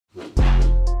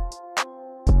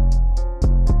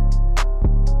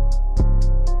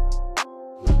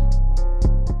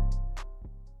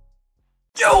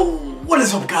What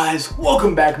is up, guys?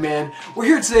 Welcome back, man. We're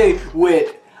here today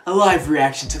with a live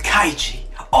reaction to Kaiji,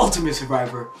 Ultimate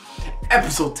Survivor,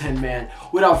 episode 10, man.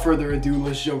 Without further ado,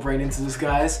 let's jump right into this,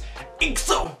 guys.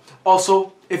 So,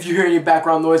 also, if you hear any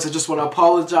background noise, I just want to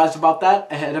apologize about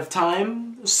that ahead of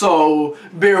time. So,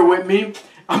 bear with me.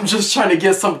 I'm just trying to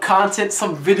get some content,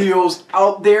 some videos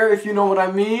out there, if you know what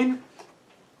I mean.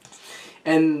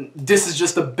 And this is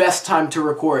just the best time to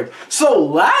record. So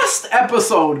last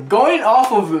episode, going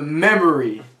off of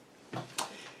memory,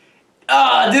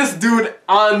 this dude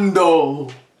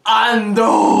Ando,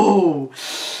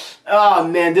 oh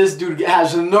man, this dude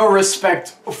has no respect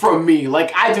from me.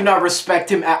 Like, I do not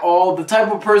respect him at all. The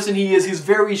type of person he is, he's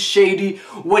very shady.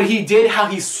 What he did, how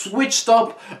he switched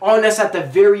up on us at the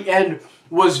very end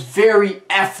was very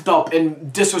effed up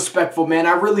and disrespectful, man.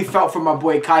 I really felt for my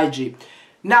boy Kaiji.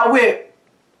 Now with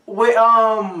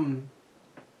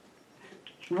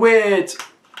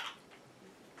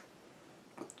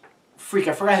freak,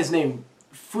 I forgot his name.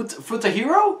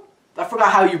 Futahiro? I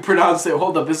forgot how you pronounce it.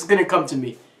 Hold up, this is gonna come to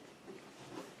me.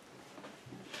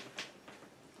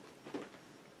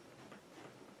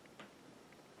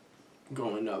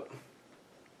 Going up.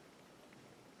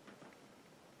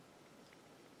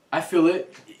 I feel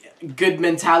it. Good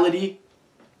mentality,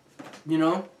 you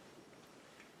know?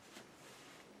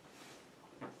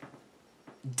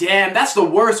 Damn, that's the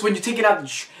worst when you take it out.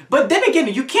 But then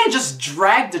again, you can't just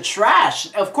drag the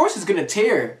trash. Of course it's gonna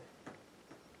tear.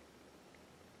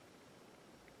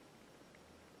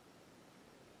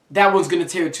 That one's gonna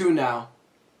tear too now.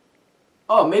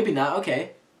 Oh, maybe not.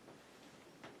 Okay.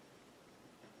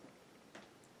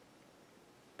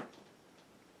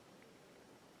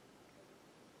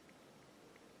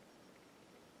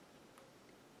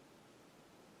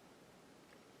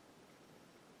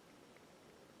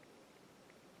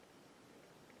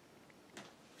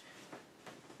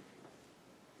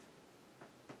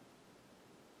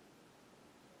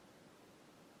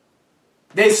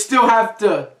 They still have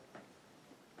to...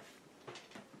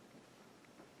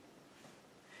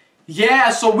 Yeah,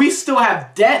 so we still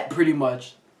have debt, pretty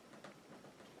much.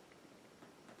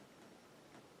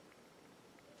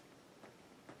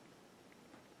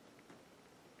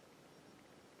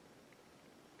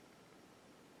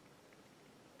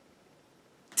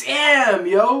 Damn,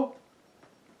 yo.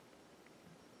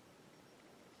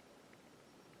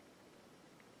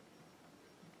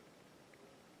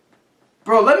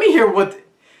 Bro, let me hear what...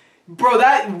 Bro,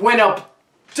 that went up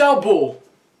double.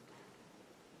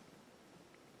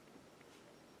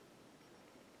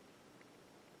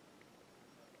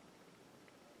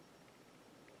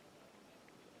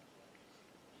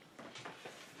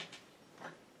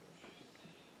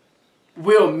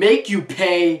 We'll make you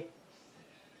pay.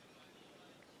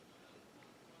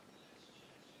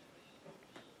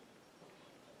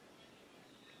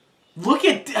 Look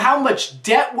at how much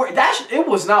debt it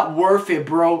was not worth it,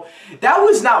 bro. That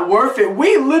was not worth it.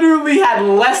 We literally had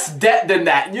less debt than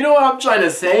that. You know what I'm trying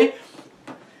to say?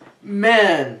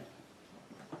 Man.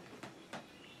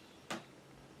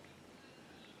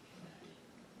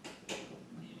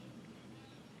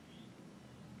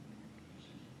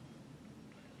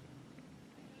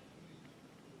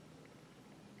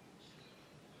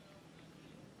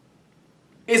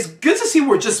 It's good to see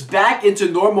we're just back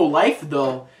into normal life,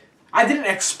 though. I didn't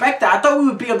expect that. I thought we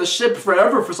would be on the ship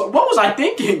forever for so... What was I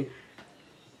thinking?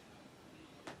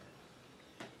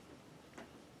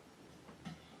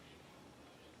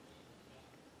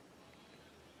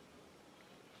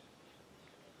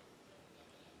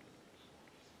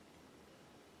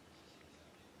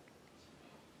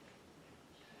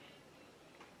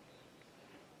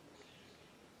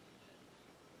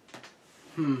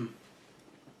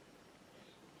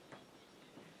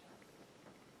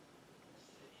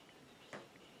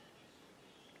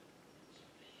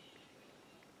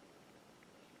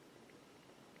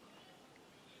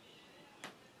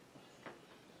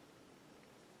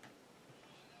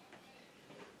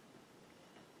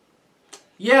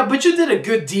 Yeah, but you did a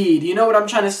good deed. You know what I'm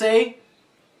trying to say?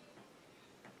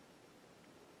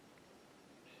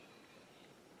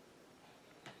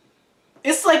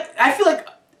 It's like, I feel like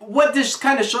what this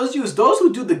kind of shows you is those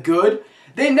who do the good,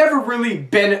 they never really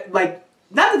like,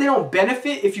 not that they don't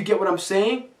benefit, if you get what I'm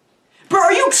saying. Bro,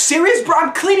 are you serious? Bro,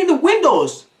 I'm cleaning the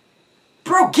windows.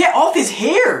 Bro, get off his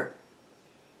hair.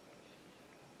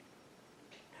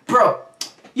 Bro,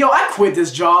 yo, I quit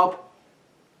this job.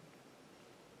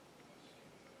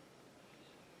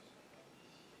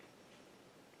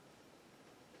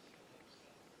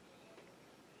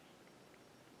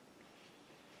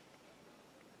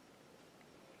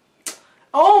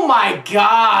 Oh my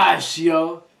gosh,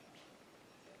 yo.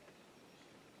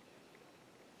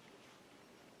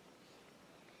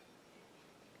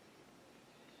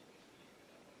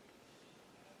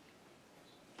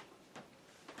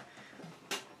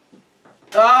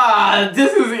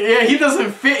 This is, yeah, he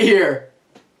doesn't fit here.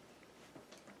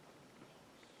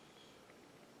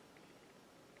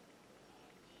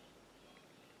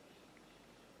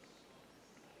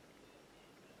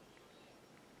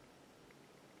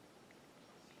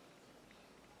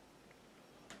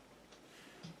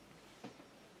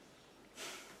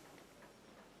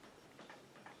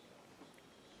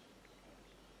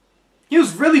 He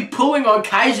was really pulling on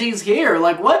Kaiji's hair.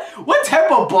 Like, what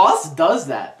type of boss does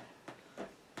that?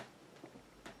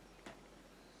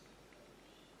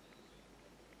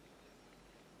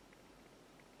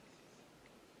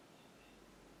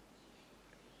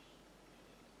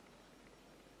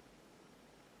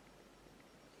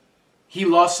 He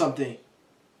lost something.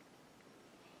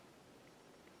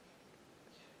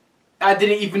 I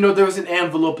didn't even know there was an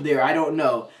envelope there. I don't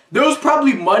know. There was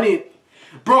probably money.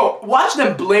 Bro, watch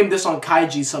them blame this on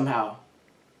Kaiji somehow.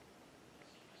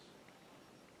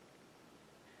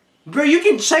 Bro, you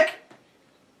can check.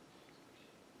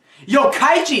 Yo,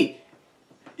 Kaiji,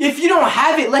 if you don't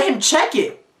have it, let him check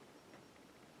it.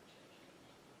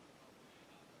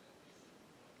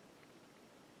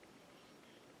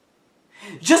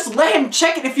 Just let him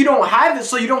check it if you don't have it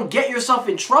so you don't get yourself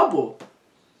in trouble.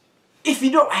 If you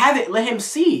don't have it, let him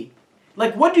see.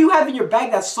 Like, what do you have in your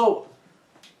bag that's so...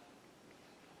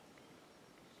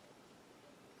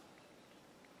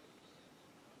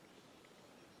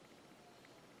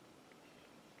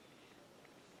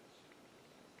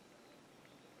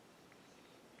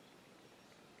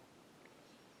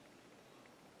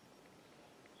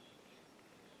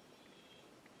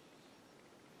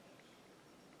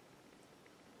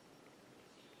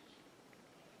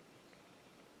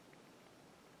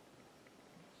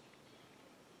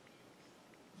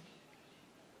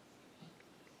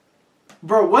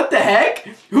 Bro, what the heck?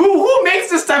 Who makes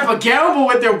this type of gamble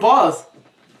with their boss?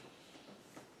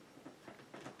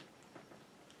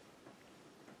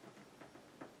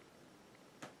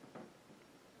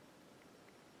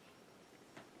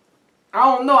 I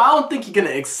don't know. I don't think he's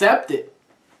gonna accept it.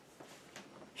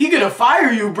 He gonna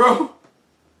fire you, bro.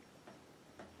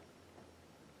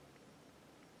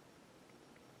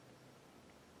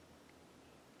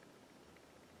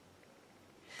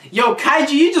 Yo,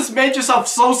 Kaiji, you just made yourself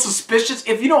so suspicious.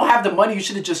 If you don't have the money, you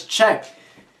should have just checked.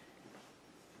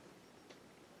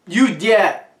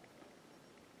 Yeah.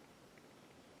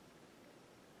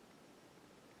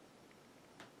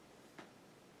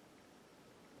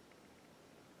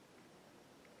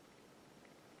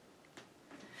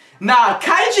 Nah,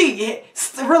 Kaiji,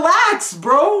 relax,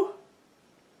 bro.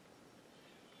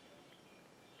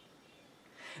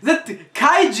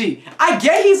 Kaiji, I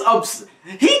get he's upset.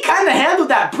 He kind of handled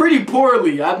that pretty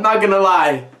poorly, I'm not gonna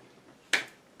lie.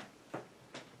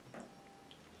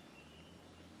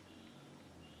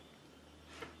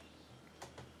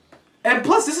 And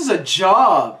plus, this is a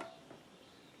job.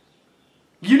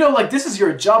 You know, like, this is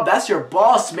your job. That's your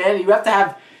boss, man. You have to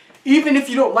have... Even if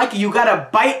you don't like it, you gotta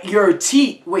bite your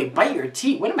teeth. Wait, bite your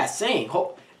teeth? What am I saying?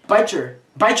 Bite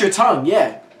your tongue,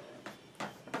 yeah.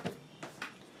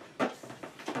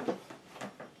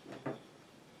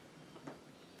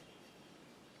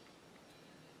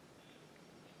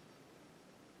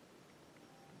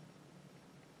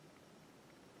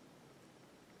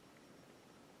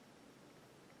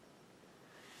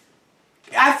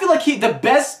 I feel like the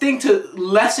best thing to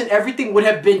lessen everything would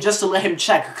have been just to let him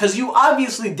check. Because you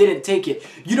obviously didn't take it.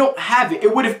 You don't have it.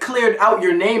 It would have cleared out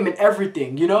your name and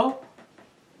everything, you know?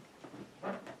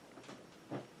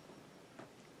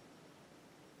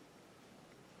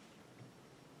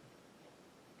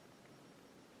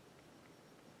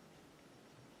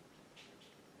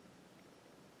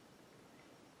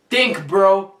 Think,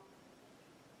 bro.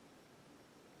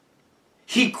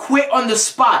 He quit on the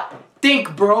spot.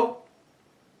 Think, bro.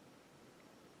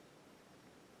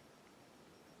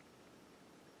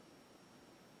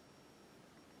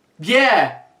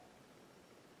 Yeah.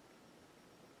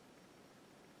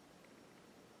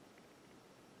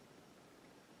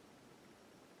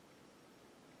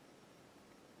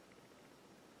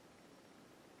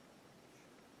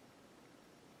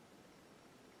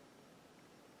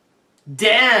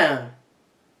 Damn.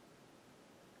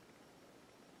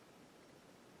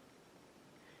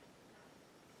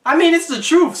 I mean, it's the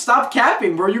truth. Stop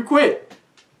capping, bro. You quit.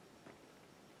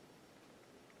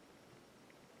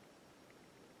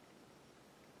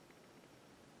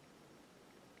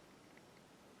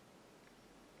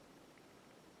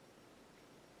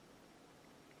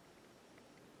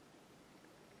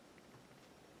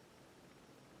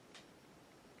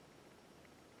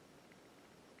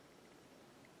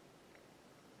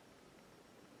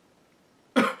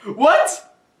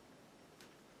 What?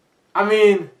 I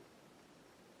mean...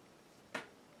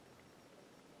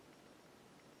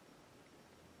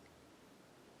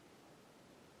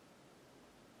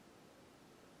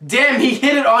 and he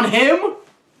hit it on him?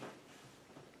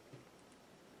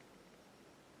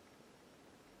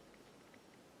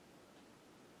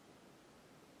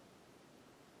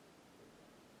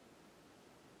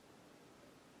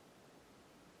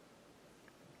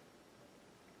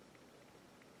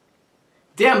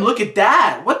 Damn, look at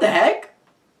that. What the heck?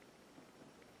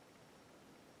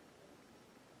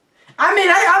 I mean,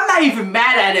 I'm not even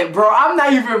mad at it, bro. I'm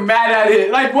not even mad at it.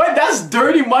 Like, what? That's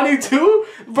dirty money, too?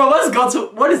 Bro, let's go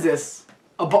to... What is this?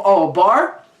 A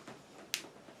bar?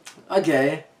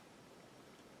 Okay.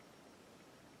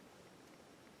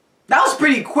 That was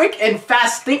pretty quick and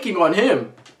fast thinking on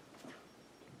him.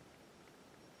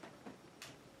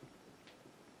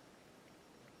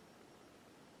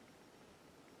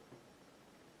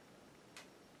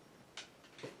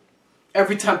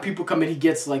 Every time people come in, he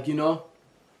gets, like, you know,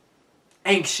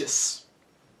 anxious.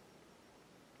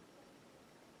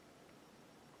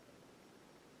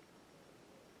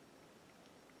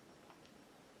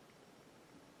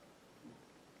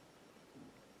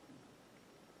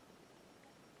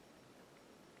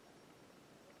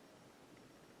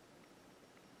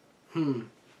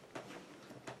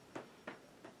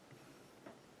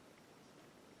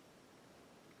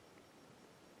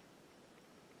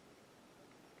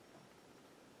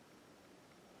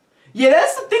 Yeah,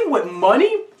 that's the thing with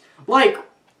money. Like,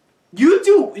 you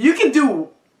can do,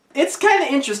 it's kind of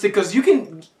interesting because you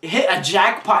can hit a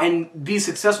jackpot and be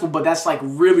successful, but that's like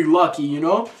really lucky, you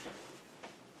know?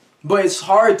 But it's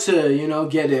hard to, you know,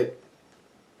 get it.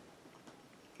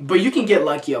 But you can get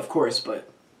lucky, of course, but.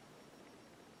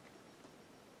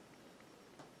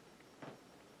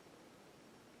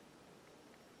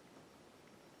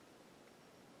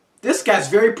 This guy's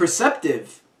very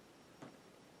perceptive.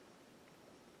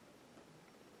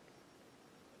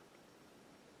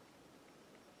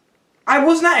 I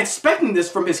was not expecting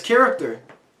this from his character.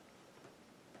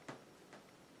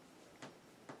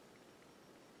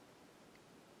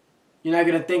 You're not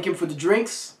gonna thank him for the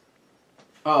drinks?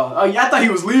 Oh, yeah, I thought he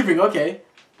was leaving, okay.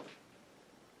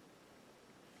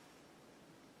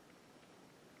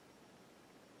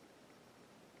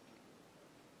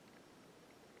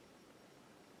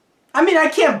 I mean, I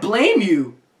can't blame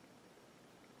you.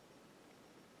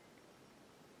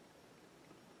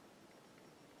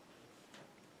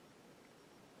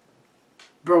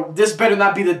 Bro, this better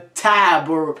not be the tab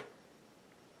or...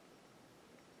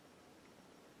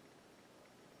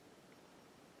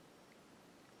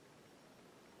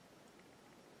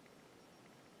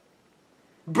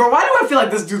 Bro, why do I feel like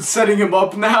this dude's setting him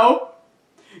up now?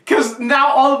 Because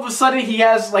now all of a sudden he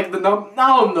has like the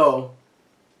no.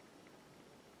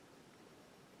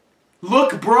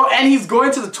 Look, bro, and he's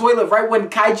going to the toilet right when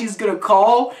Kaiji's gonna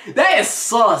call. That is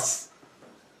sus.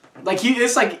 Like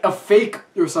it's like a fake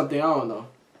or something, I don't know.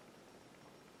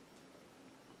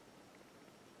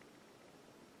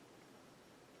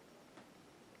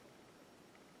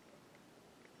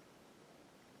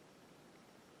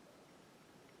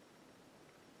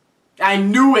 I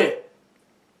knew it.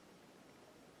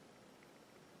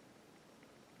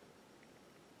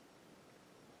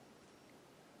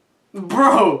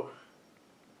 Bro.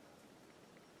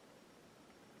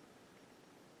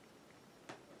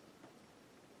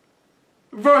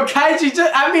 Bro, Kaiji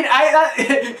just, I mean,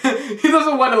 he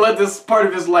doesn't want to let this part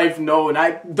of his life know, and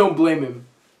I don't blame him.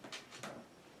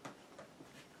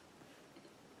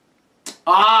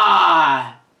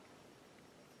 Ah.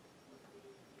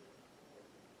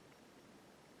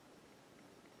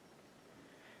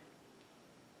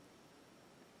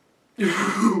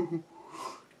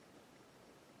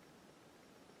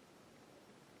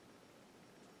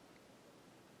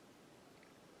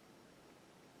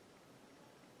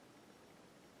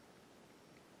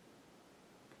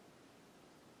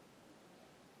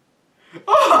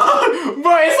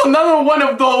 Bro, it's another one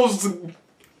of those.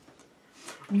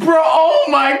 Bro, oh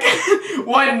my god.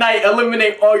 One night,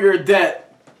 eliminate all your debt.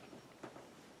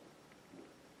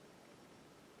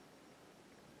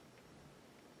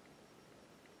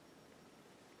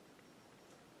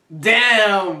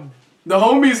 Damn. The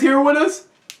homie's here with us?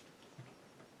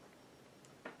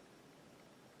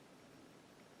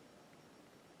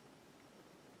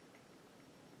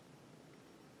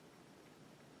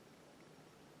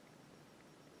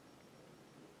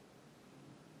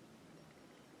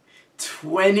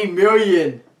 $20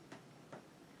 million.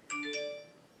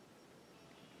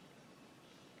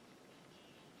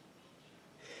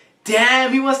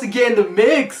 Damn, he wants to get in the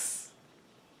mix.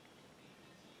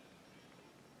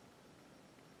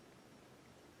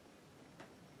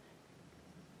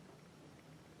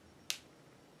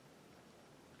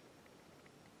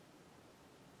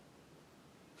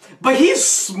 But he's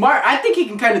smart. I think he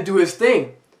can kind of do his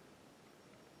thing.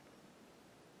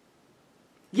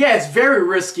 Yeah, it's very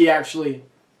risky, actually.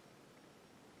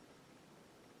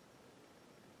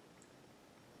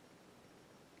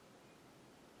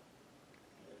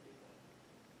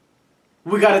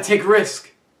 We gotta take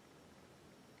risk.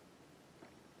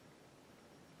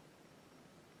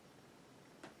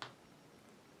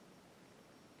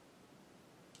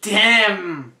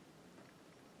 Damn.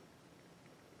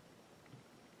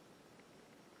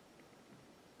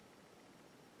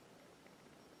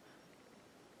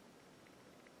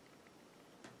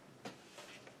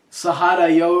 Sahara,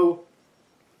 yo.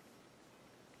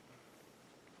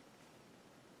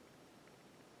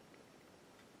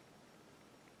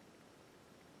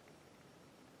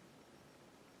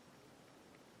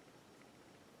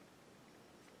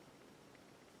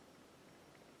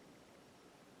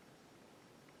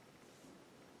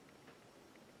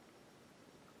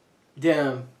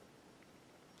 Damn.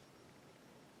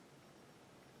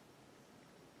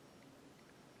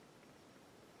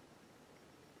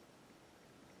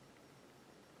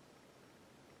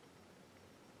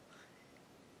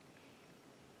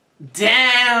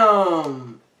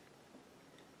 Damn.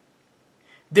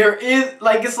 There is,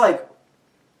 like, it's like,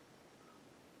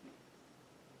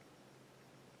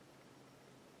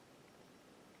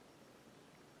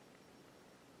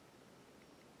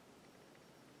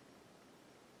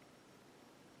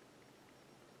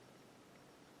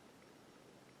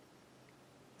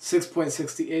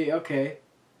 $6.68, okay.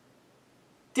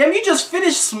 Damn, you just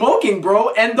finished smoking,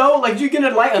 bro. And though, like, you gonna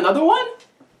light another one?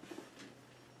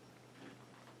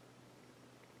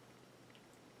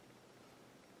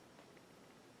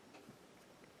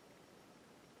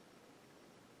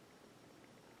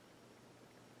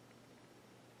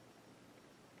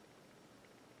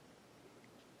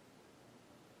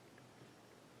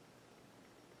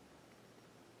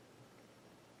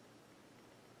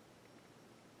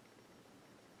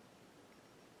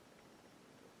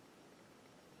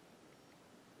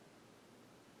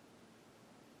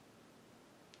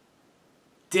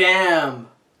 Damn.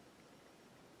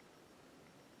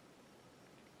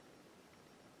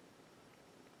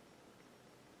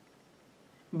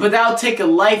 But that'll take a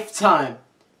lifetime.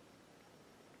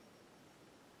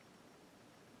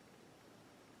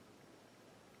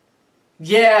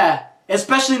 Yeah.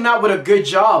 Especially not with a good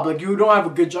job. Like, you don't have a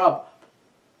good job.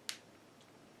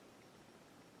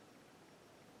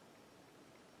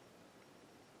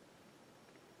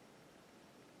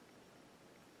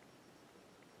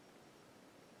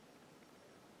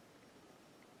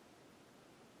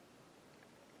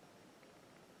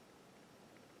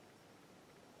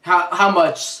 How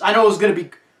much? I know it was gonna be.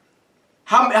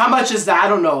 How much is that? I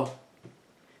don't know.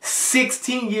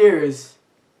 16 years.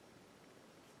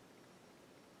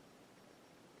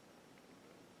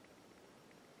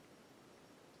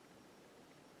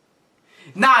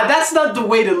 Nah, that's not the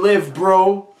way to live,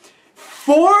 bro.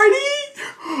 40?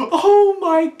 Oh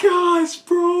my gosh,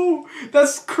 bro.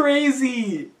 That's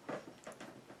crazy.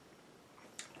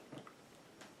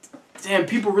 Damn,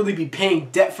 people really be paying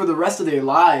debt for the rest of their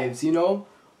lives, you know?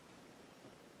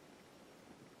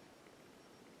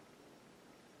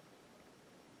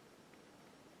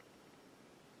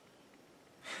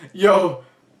 Yo,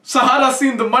 Sahara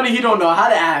seen the money, he don't know how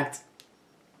to act.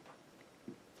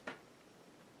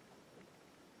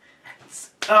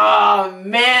 Oh,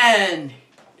 man.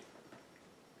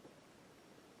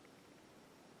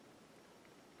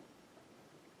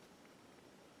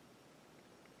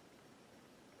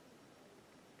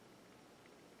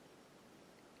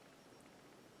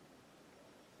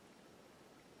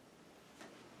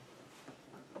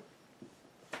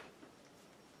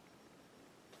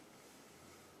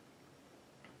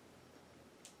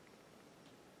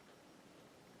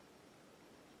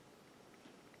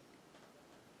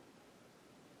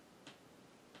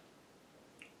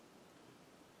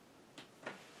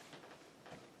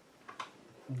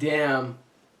 Damn.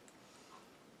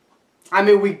 I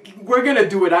mean, we're gonna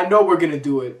do it. I know we're gonna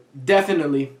do it.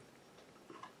 Definitely.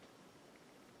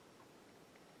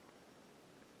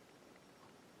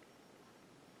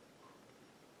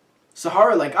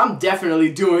 Sahara, like, I'm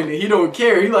definitely doing it. He don't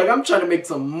care. He like, I'm trying to make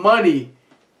some money.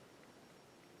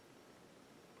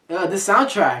 This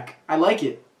soundtrack, I like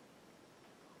it.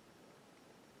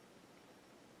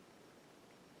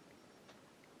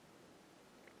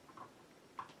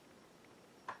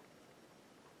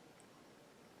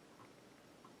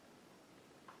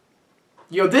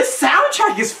 Yo, this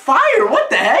soundtrack is fire! What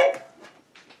the heck?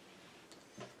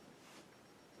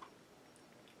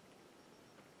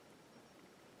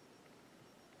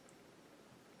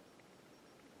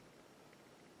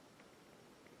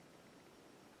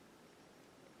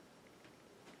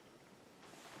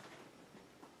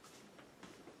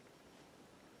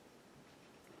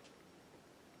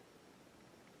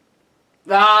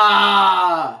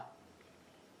 Ah!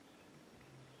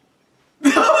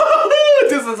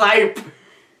 This is hype.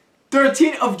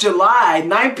 13th of July,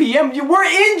 9 p.m. We're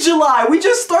in July. We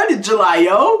just started July,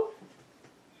 yo.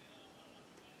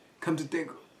 Come to think.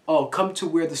 Oh, come to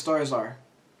where the stars are.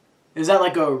 Is that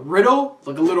like a riddle?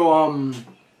 Like a little,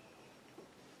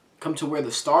 come to where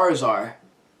the stars are.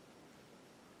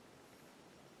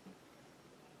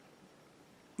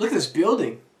 Look at this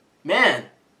building. Man.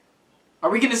 Are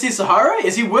we going to see Sahara?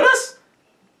 Is he with us?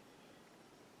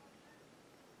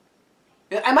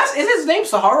 Is his name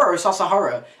Sahara or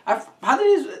Sahara? How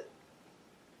did his...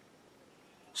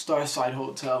 Starside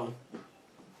Hotel.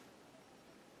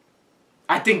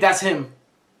 I think that's him.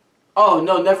 Oh,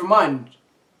 no, never mind.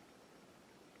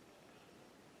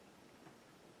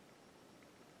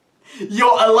 Yo,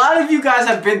 a lot of you guys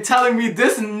have been telling me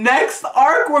this next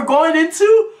arc we're going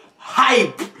into,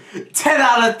 hype. 10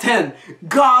 out of 10.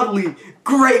 Godly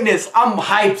greatness. I'm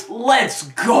hyped. Let's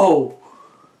go.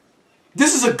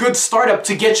 This is a good startup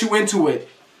to get you into it.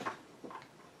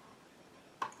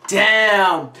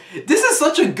 Damn. This is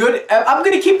such a good... I'm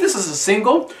going to keep this as a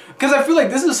single because I feel like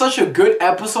this is such a good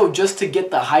episode just to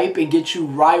get the hype and get you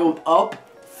riled up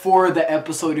for the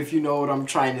episode, if you know what I'm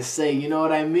trying to say. You know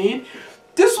what I mean?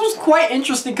 This was quite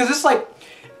interesting because it's like,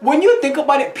 when you think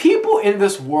about it, people in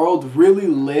this world really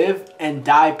live and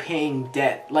die paying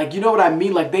debt. Like, you know what I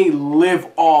mean? Like, they live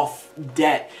off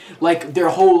debt. Like, their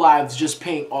whole lives just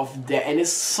paying off debt. And it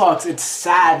sucks. It's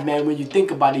sad, man, when you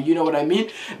think about it. You know what I mean?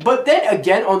 But then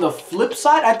again, on the flip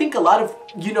side, I think a lot of,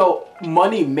 you know,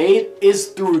 money made is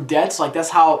through debts. Like, that's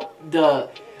how the,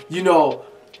 you know,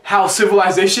 how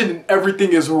civilization and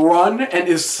everything is run and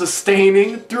is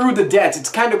sustaining through the debts. It's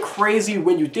kind of crazy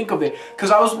when you think of it.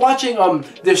 Because I was watching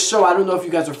this show, I don't know if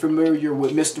you guys are familiar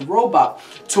with Mr. Robot,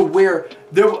 to where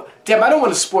there... Damn, I don't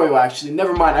want to spoil actually.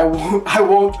 Never mind, I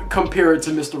won't compare it to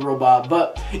Mr. Robot.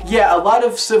 But yeah, a lot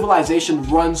of civilization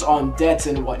runs on debts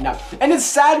and whatnot. And it's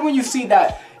sad when you see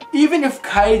that even if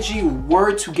Kaiji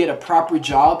were to get a proper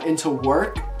job and to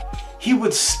work, he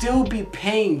would still be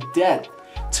paying debt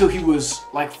till he was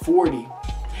like 40.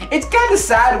 It's kind of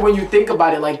sad when you think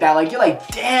about it like that. Like, you're like,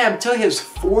 damn, till his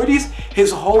 40s,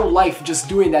 his whole life just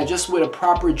doing that, just with a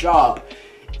proper job.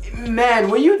 Man,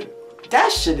 when you...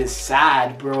 That shit is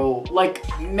sad, bro. Like,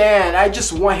 man, I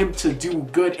just want him to do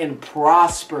good and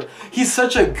prosper. He's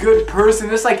such a good person.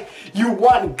 It's like, you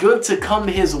want good to come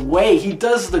his way. He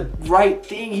does the right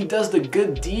thing. He does the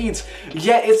good deeds.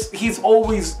 Yet he's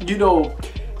always, you know...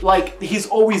 Like, he's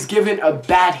always given a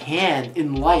bad hand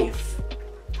in life.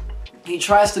 He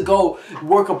tries to go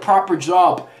work a proper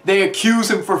job. They accuse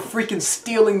him for freaking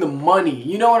stealing the money.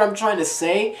 You know what I'm trying to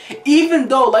say? Even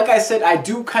though, like I said, I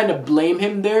do kind of blame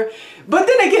him there. But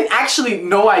then again, actually,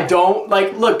 no, I don't.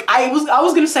 Like, look, I was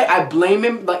gonna say I blame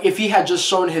him. Like, if he had just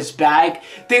shown his bag,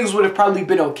 things would have probably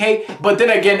been okay. But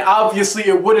then again, obviously,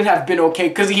 it wouldn't have been okay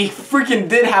because he freaking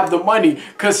did have the money.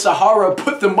 Because Sahara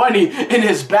put the money in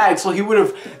his bag, so he would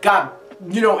have got,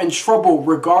 you know, in trouble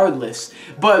regardless.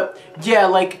 But yeah,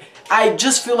 like, I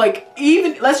just feel like,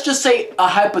 even, let's just say a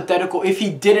hypothetical, if he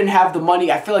didn't have the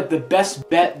money, I feel like the best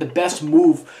bet, the best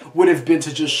move would have been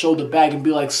to just show the bag and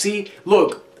be like, see,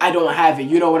 look, I don't have it.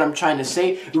 You know what I'm trying to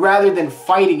say? Rather than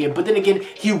fighting it. But then again,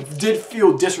 he did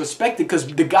feel disrespected because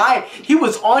the guy, he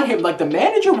was on him. Like, the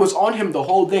manager was on him the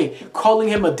whole day, calling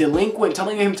him a delinquent,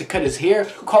 telling him to cut his hair,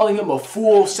 calling him a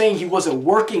fool, saying he wasn't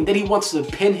working. Then he wants to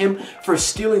pin him for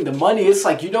stealing the money. It's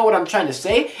like, you know what I'm trying to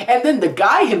say? And then the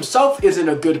guy himself isn't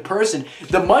a good person.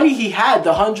 The money he had,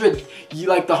 the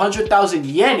 100,000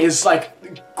 yen is like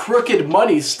crooked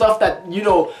money, stuff that, you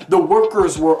know, the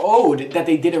workers were owed that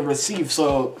they didn't receive.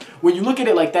 So when you look at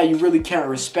it like that, you really can't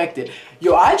respect it.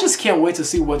 Yo, I just can't wait to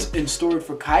see what's in store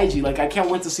for Kaiji. Like, I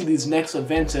can't wait to see these next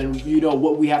events and, you know,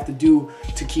 what we have to do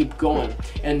to keep going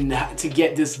and to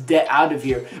get this debt out of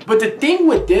here. But the thing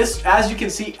with this, as you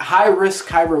can see, high risk,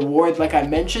 high reward, like I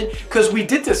mentioned, because we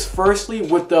did this firstly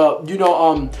with the, you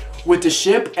know, with the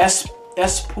ship,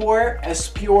 Espure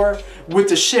with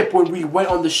the ship, when we went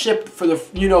on the ship for the,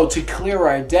 you know, to clear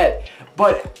our debt.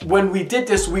 But when we did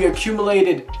this, we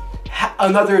accumulated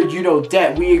another, you know,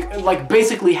 debt. We, like,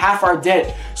 basically half our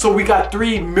debt. So we got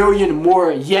 3 million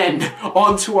more yen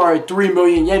onto our 3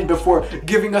 million yen before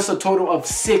giving us a total of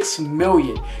 6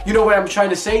 million. You know what I'm trying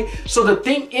to say? So the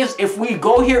thing is, if we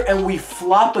go here and we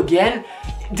flop again,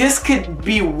 this could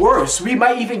be worse. We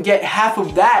might even get half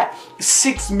of that,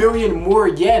 6 million more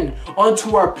yen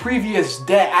onto our previous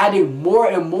debt, adding more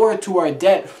and more to our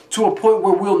debt to a point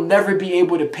where we'll never be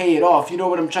able to pay it off. You know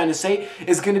what I'm trying to say?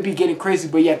 It's going to be getting crazy.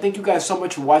 But yeah, thank you guys so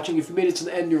much for watching. If you made it to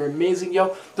the end, you're amazing,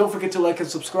 yo. Don't forget to like and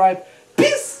subscribe.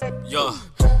 Peace! Yo.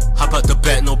 Hop out the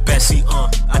back, no Bessie,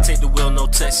 I take the wheel, no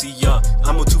taxi,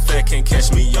 I move too fast, can't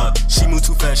catch me, She move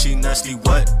too fast, she nasty,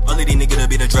 what? All of these niggas to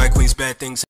be the drag queens, bad things.